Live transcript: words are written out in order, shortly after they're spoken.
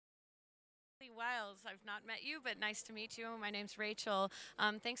Wyles. I've not met you, but nice to meet you. My name's Rachel.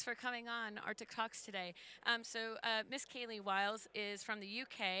 Thanks for coming on Arctic Talks today. Miss Kayleigh Wyles is from the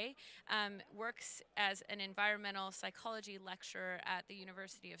UK, works as an environmental psychology lecturer at the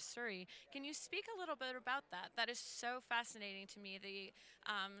University of Surrey. Can you speak a little bit about that? That is so fascinating to me, the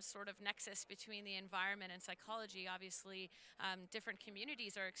sort of nexus between the environment and psychology. Obviously, different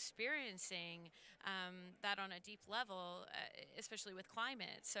communities are experiencing that on a deep level, especially with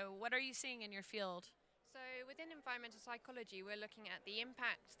climate. So what are you seeing in your field? So within environmental psychology, we're looking at the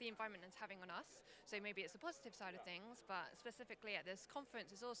impact the environment is having on us. So maybe it's the positive side of things, but specifically at this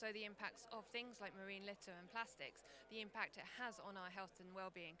conference is also the impacts of things like marine litter and plastics, the impact it has on our health and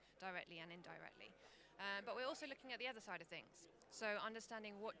well-being directly and indirectly. But we're also looking at the other side of things. So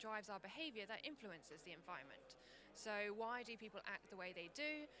understanding what drives our behavior that influences the environment. So why do people act the way they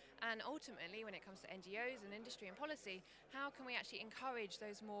do? And ultimately, when it comes to NGOs and industry and policy, how can we actually encourage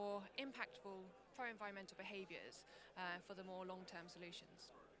those more impactful pro-environmental behaviors for the more long-term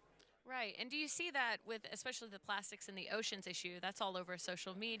solutions? Right. And do you see that with especially the plastics in the oceans issue? That's all over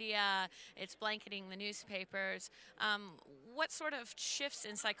social media, it's blanketing the newspapers. What sort of shifts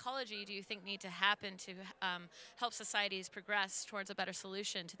in psychology do you think need to happen to help societies progress towards a better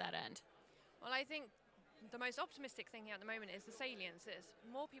solution to that end? Well, I think the most optimistic thing here at the moment is the salience. Is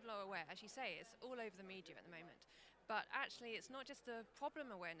more people are aware, as you say, it's all over the media at the moment. But actually, it's not just the problem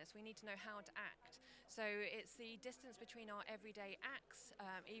awareness, we need to know how to act. So it's the distance between our everyday acts,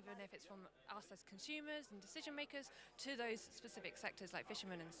 even if it's from us as consumers and decision makers, to those specific sectors like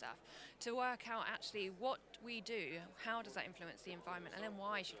fishermen and stuff, to work out actually what we do, how does that influence the environment, and then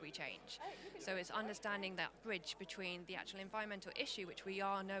why should we change. So it's understanding that bridge between the actual environmental issue, which we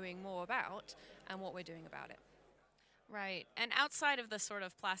are knowing more about, and what we're doing about it. Right. And outside of the sort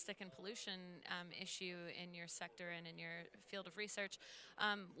of plastic and pollution issue in your sector and in your field of research,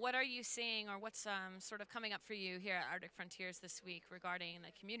 what are you seeing or what's sort of coming up for you here at Arctic Frontiers this week regarding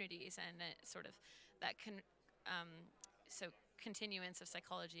the communities and sort of that um, continuance of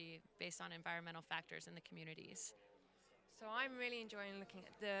psychology based on environmental factors in the communities? So I'm really enjoying looking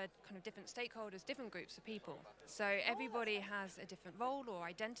at the kind of different stakeholders, different groups of people. So everybody has a different role or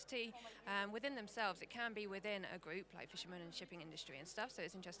identity within themselves. It can be within a group like fishermen and shipping industry and stuff. So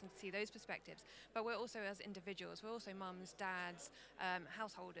it's interesting to see those perspectives. But we're also as individuals, we're also mums, dads,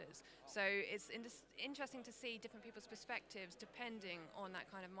 householders. So it's interesting to see different people's perspectives depending on that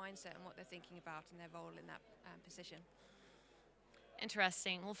kind of mindset and what they're thinking about and their role in that position.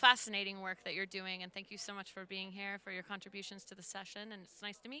 Interesting. Well, fascinating work that you're doing, and thank you so much for being here, for your contributions to the session, and it's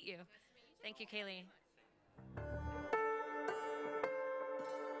nice to meet you. Thank you, Kayleigh.